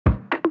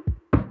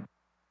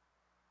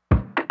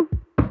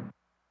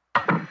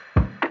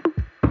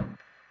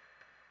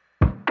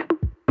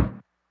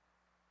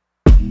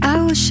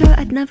was sure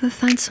I'd never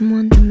find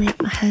someone to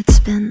make my head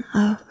spin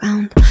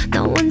around.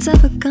 No one's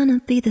ever gonna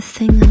be the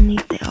thing I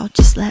need, they all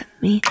just let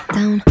me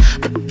down.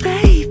 But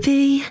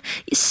baby,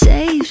 you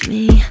saved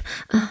me,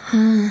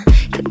 yeah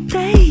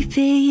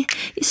baby,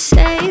 you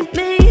saved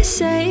me, you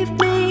saved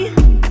me.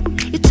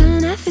 You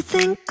turn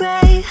everything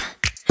grey,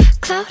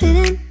 clouded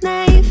in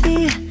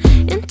navy,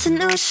 into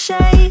new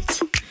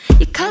shades.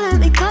 You color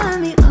me,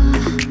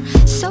 oh,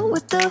 so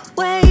worth the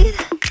wait.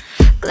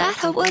 Glad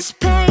I was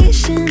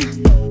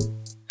patient,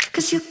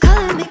 cause you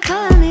color me,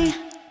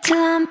 till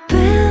I'm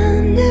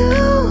brand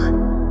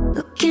new.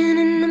 Looking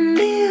in the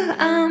mirror,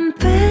 I'm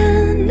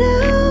brand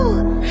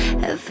new.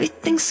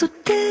 Everything's so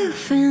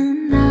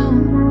different now.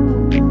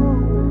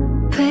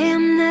 Pray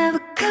I'm never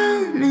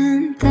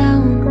coming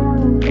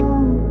down.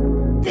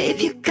 Babe,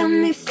 you got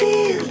me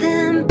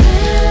feeling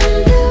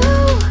brand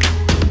new.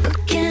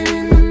 Looking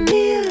in the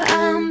mirror,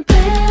 I'm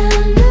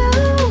brand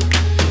new.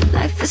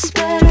 Life is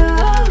better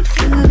off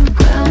the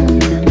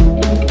ground.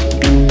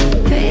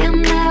 Pray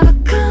I'm never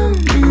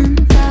coming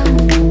down.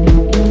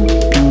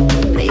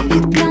 Babe,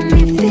 you got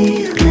me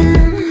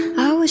feeling.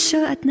 I was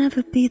sure I'd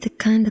never be the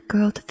kind of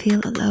girl to feel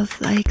a love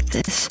like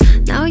this.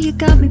 Now you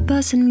got me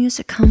buzzing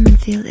music, hum and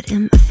feel it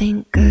in my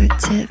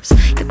fingertips.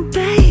 Yeah,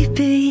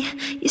 baby,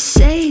 you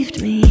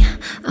saved me,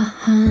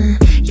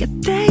 yeah,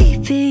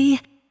 baby,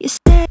 you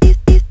saved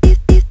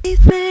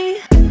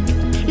me.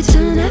 You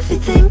turn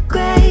everything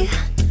grey,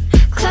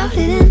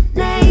 clouded in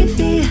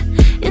navy,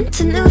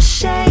 into new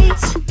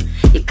shades.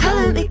 You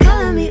color me,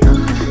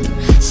 oh,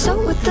 so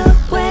worth the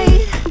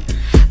wait.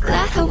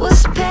 Glad I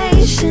was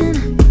patient,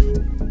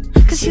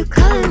 cause you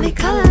color me,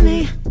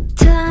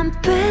 till I'm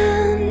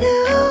brand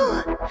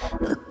new.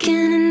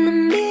 Looking in the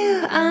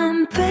mirror,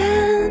 I'm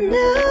brand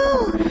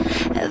new.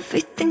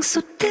 Everything's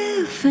so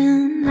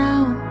different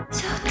now,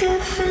 so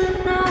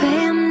different now.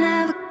 Pray I'm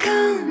never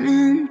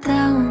coming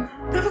down,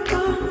 never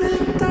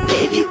coming down.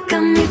 Babe, you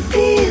got me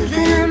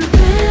feeling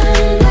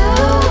brand new.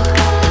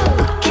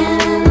 Looking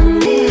in the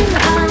mirror,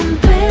 I'm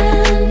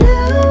brand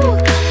new.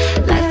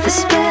 Life is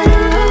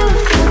better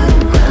off the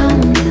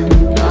ground.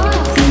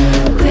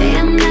 Pray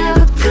I'm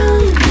never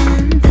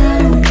coming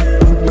down.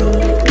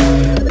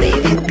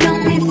 Babe, you got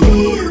me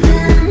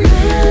feeling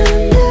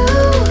brand new.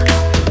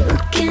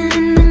 Looking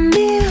in the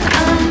mirror,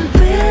 I'm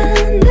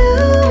brand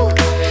new.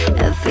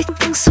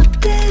 Everything's so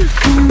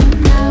different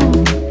now.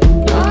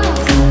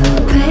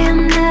 Pray I'm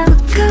never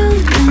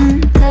coming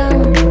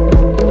down.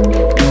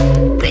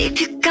 Babe,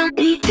 you got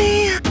me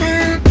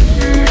feeling.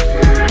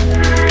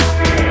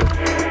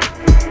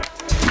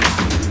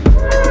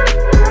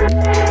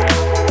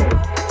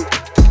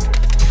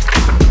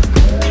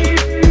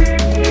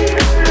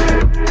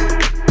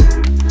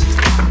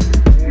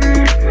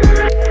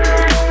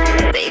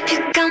 Babe, you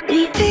got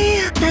me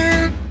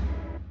feeling.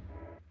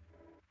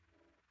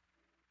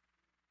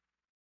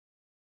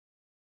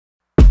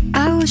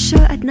 I was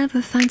sure I'd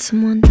never find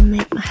someone to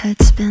make my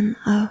head spin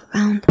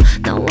around.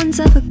 No one's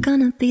ever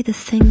gonna be the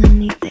thing I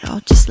need, they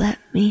all just let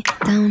me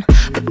down.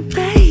 But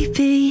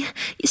baby,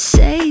 you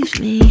saved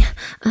me,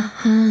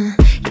 yeah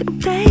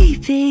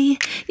baby,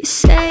 you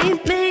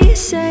saved me, you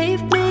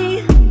saved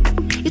me.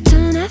 You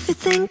turn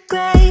everything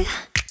grey,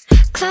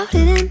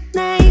 clouded in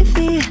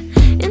navy,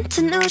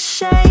 into new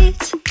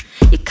shades.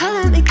 You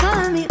color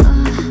me,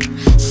 oh,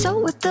 so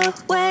worth the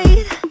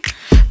wait.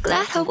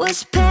 Glad I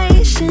was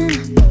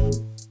patient,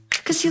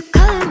 cause you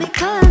color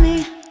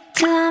me,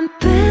 till I'm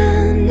brand